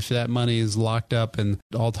 right? Because if that money is locked up and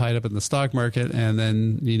all tied up in the stock market and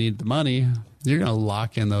then you need the money, you're going to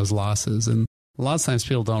lock in those losses. And a lot of times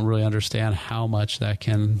people don't really understand how much that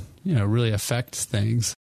can, really affect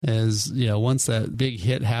things. Once that big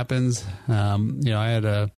hit happens, I had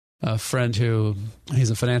a friend who,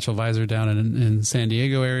 he's a financial advisor down in San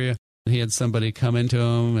Diego area. He had somebody come into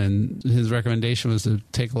him and his recommendation was to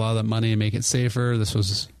take a lot of that money and make it safer. This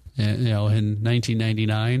was, in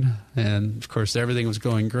 1999. And of course, everything was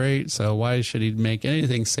going great. So why should he make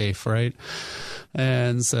anything safe, right?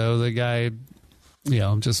 And so the guy,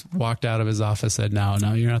 just walked out of his office, said, no,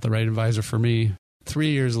 you're not the right advisor for me.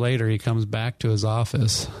 3 years later, he comes back to his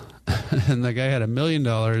office and the guy had $1 million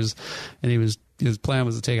and his plan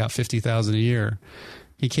was to take out $50,000 a year.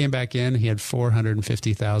 He came back in, he had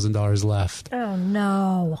 $450,000 left. Oh,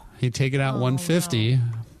 no. He'd taken out $150,000. No.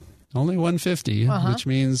 Only $150,000, which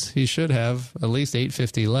means he should have at least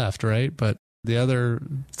 $850,000 left, right? But the other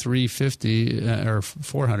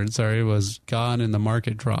 $400,000, was gone in the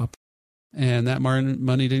market drop. And that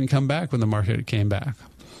money didn't come back when the market came back.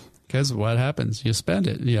 Because what happens? You spend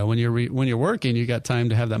it. When you're working, you got time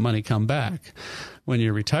to have that money come back. When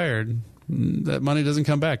you're retired, that money doesn't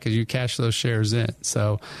come back because you cash those shares in.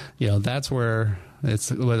 So, that's where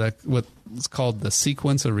it's what's called the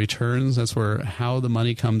sequence of returns. That's where how the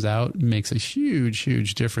money comes out makes a huge,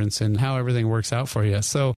 huge difference in how everything works out for you.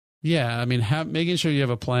 So, yeah, making sure you have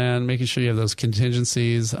a plan, making sure you have those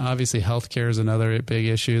contingencies. Obviously, healthcare is another big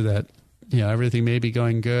issue that, everything may be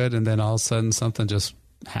going good and then all of a sudden something just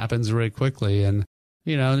happens really quickly. And,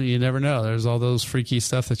 you never know. There's all those freaky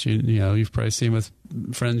stuff that you've probably seen with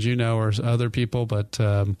friends or other people, but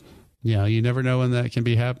you never know when that can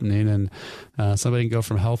be happening, and somebody can go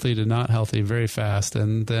from healthy to not healthy very fast.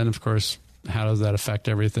 And then, of course, how does that affect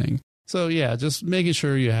everything? So, yeah, just making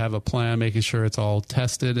sure you have a plan, making sure it's all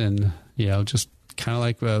tested, and just kind of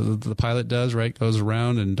like the pilot does, right? Goes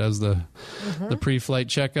around and does the pre-flight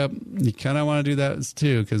checkup. You kind of want to do that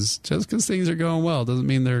too, because just because things are going well doesn't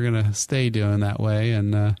mean they're going to stay doing that way.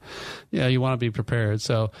 And you want to be prepared.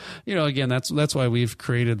 So, again, that's why we've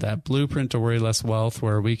created that blueprint to Worry Less Wealth,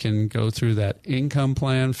 where we can go through that income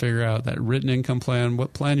plan, figure out that written income plan,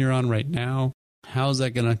 what plan you're on right now, how's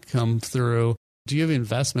that going to come through? Do you have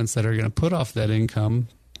investments that are going to put off that income?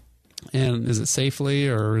 And is it safely,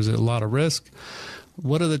 or is it a lot of risk?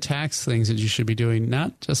 What are the tax things that you should be doing,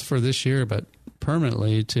 not just for this year, but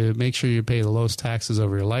permanently, to make sure you pay the lowest taxes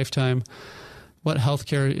over your lifetime? What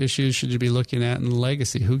healthcare issues should you be looking at, and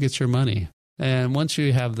legacy? Who gets your money? And once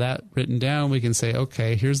you have that written down, we can say,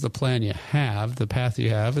 okay, here's the plan you have, the path you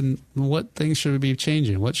have, and what things should we be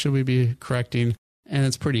changing? What should we be correcting? And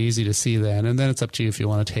it's pretty easy to see then. And then it's up to you if you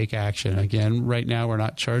want to take action. Again, right now we're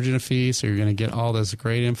not charging a fee, so you're going to get all this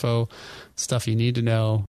great info, stuff you need to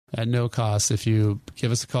know at no cost if you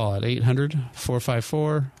give us a call at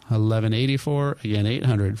 800-454-1184. Again,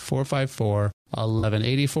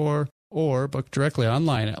 800-454-1184. Or book directly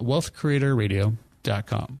online at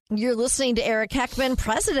wealthcreatorradio.com. You're listening to Eric Heckman,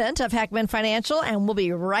 president of Heckman Financial, and we'll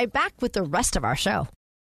be right back with the rest of our show.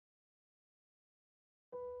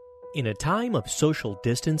 In a time of social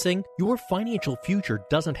distancing, your financial future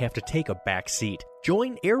doesn't have to take a back seat.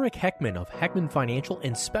 Join Eric Heckman of Heckman Financial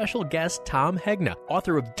and special guest Tom Hegna,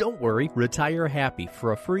 author of Don't Worry, Retire Happy,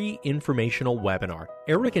 for a free informational webinar.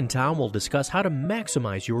 Eric and Tom will discuss how to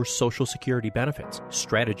maximize your Social Security benefits,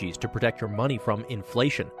 strategies to protect your money from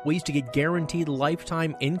inflation, ways to get guaranteed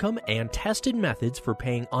lifetime income, and tested methods for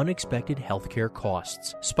paying unexpected healthcare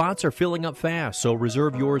costs. Spots are filling up fast, so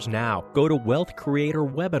reserve yours now. Go to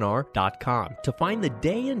wealthcreatorwebinar.com to find the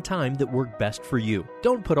day and time that work best for you.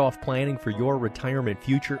 Don't put off planning for your retirement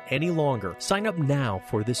future any longer. Sign up now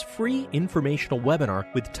for this free informational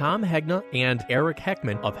webinar with Tom Hegna and Eric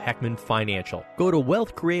Heckman of Heckman Financial. Go to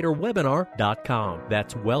wealthcreatorwebinar.com.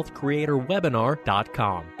 That's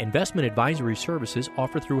wealthcreatorwebinar.com. Investment advisory services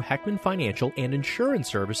offered through Heckman Financial and Insurance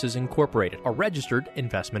Services Incorporated, a registered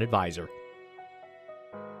investment advisor.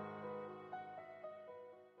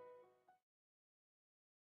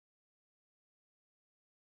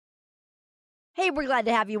 Hey, we're glad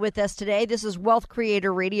to have you with us today. This is Wealth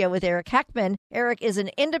Creator Radio with Eric Heckman. Eric is an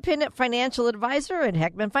independent financial advisor, and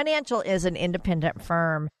Heckman Financial is an independent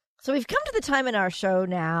firm. So we've come to the time in our show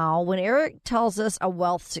now when Eric tells us a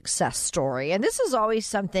wealth success story. And this is always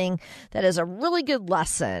something that is a really good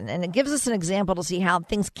lesson, and it gives us an example to see how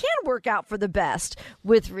things can work out for the best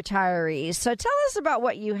with retirees. So tell us about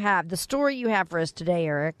what you have, the story you have for us today,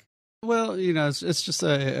 Eric. Well, it's just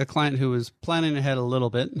a client who was planning ahead a little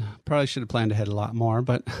bit. Probably should have planned ahead a lot more,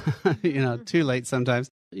 but, too late sometimes.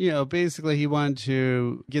 Basically he wanted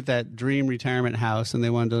to get that dream retirement house, and they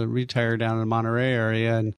wanted to retire down in the Monterey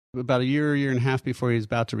area. And about a year and a half before he was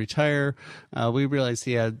about to retire, we realized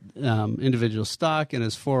he had individual stock in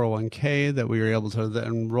his 401k that we were able to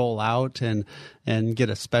then roll out and get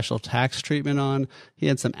a special tax treatment on. He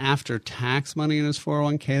had some after-tax money in his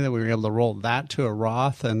 401k that we were able to roll that to a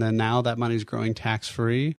Roth, and then now that money's growing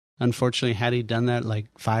tax-free. Unfortunately, had he done that like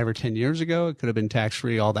 5 or 10 years ago, it could have been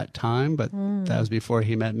tax-free all that time, but that was before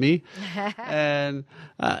he met me. And,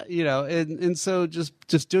 and so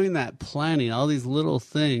just doing that planning, all these little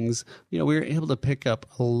things, we were able to pick up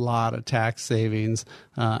a lot of tax savings,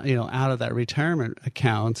 out of that retirement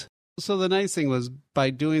account. So the nice thing was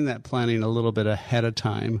by doing that planning a little bit ahead of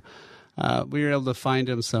time, we were able to find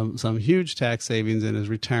him some huge tax savings in his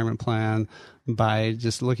retirement plan by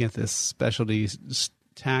just looking at this specialty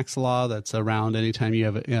tax law that's around anytime you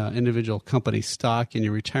have individual company stock in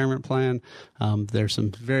your retirement plan. There's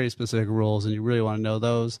some very specific rules, and you really want to know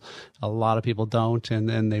those. A lot of people don't,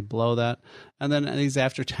 and they blow that. And then these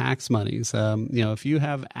after-tax monies, if you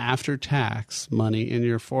have after-tax money in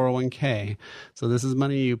your 401k, so this is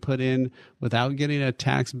money you put in without getting a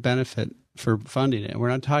tax benefit for funding it. We're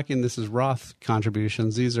not talking this is Roth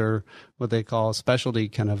contributions. These are what they call a specialty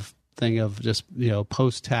kind of thing of just,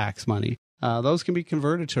 post-tax money. Those can be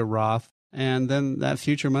converted to Roth, and then that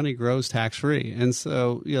future money grows tax-free. And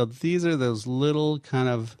so, these are those little kind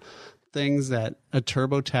of things that a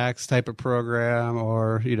TurboTax type of program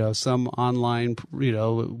or, some online,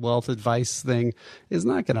 wealth advice thing is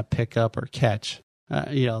not going to pick up or catch.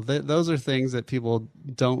 Those are things that people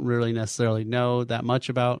don't really necessarily know that much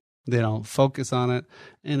about. They don't focus on it.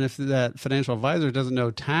 And if that financial advisor doesn't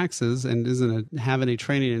know taxes and doesn't have any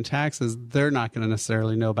training in taxes, they're not going to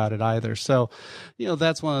necessarily know about it either. So,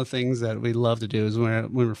 that's one of the things that we love to do is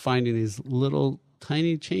when we're finding these little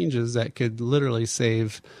tiny changes that could literally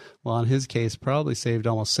save, well, in his case, probably saved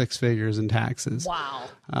almost 6 figures in taxes. Wow.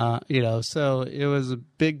 So it was a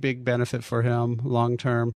big benefit for him long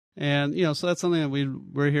term. And, so that's something that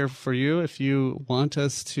we're here for you. If you want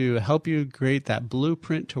us to help you create that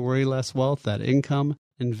blueprint to worry less wealth, that income,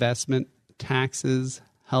 investment, taxes,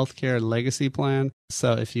 healthcare, legacy plan.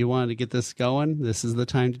 So if you wanted to get this going, this is the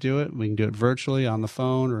time to do it. We can do it virtually, on the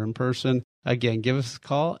phone, or in person. Again, give us a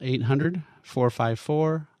call,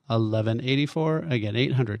 800-454-1184. Again,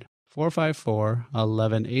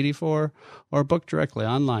 800-454-1184, or book directly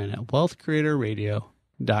online at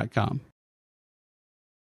wealthcreatorradio.com.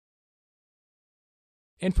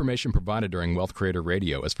 Information provided during Wealth Creator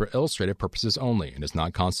Radio is for illustrative purposes only and does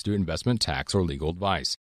not constitute investment, tax, or legal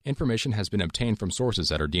advice. Information has been obtained from sources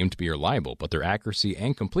that are deemed to be reliable, but their accuracy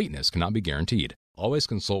and completeness cannot be guaranteed. Always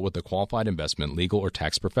consult with a qualified investment, legal, or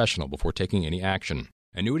tax professional before taking any action.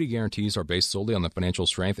 Annuity guarantees are based solely on the financial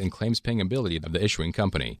strength and claims-paying ability of the issuing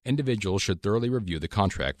company. Individuals should thoroughly review the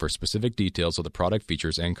contract for specific details of the product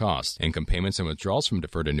features and costs. Income payments and withdrawals from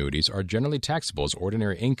deferred annuities are generally taxable as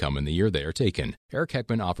ordinary income in the year they are taken. Eric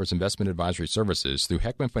Heckman offers investment advisory services through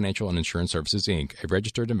Heckman Financial and Insurance Services, Inc., a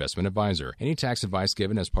registered investment advisor. Any tax advice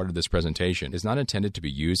given as part of this presentation is not intended to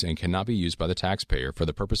be used and cannot be used by the taxpayer for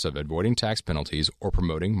the purpose of avoiding tax penalties or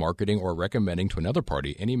promoting, marketing, or recommending to another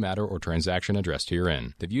party any matter or transaction addressed herein.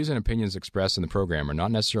 in. The views and opinions expressed in the program are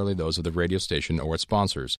not necessarily those of the radio station or its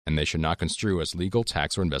sponsors, and they should not construe as legal,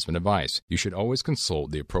 tax, or investment advice. You should always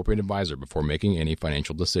consult the appropriate advisor before making any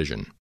financial decision.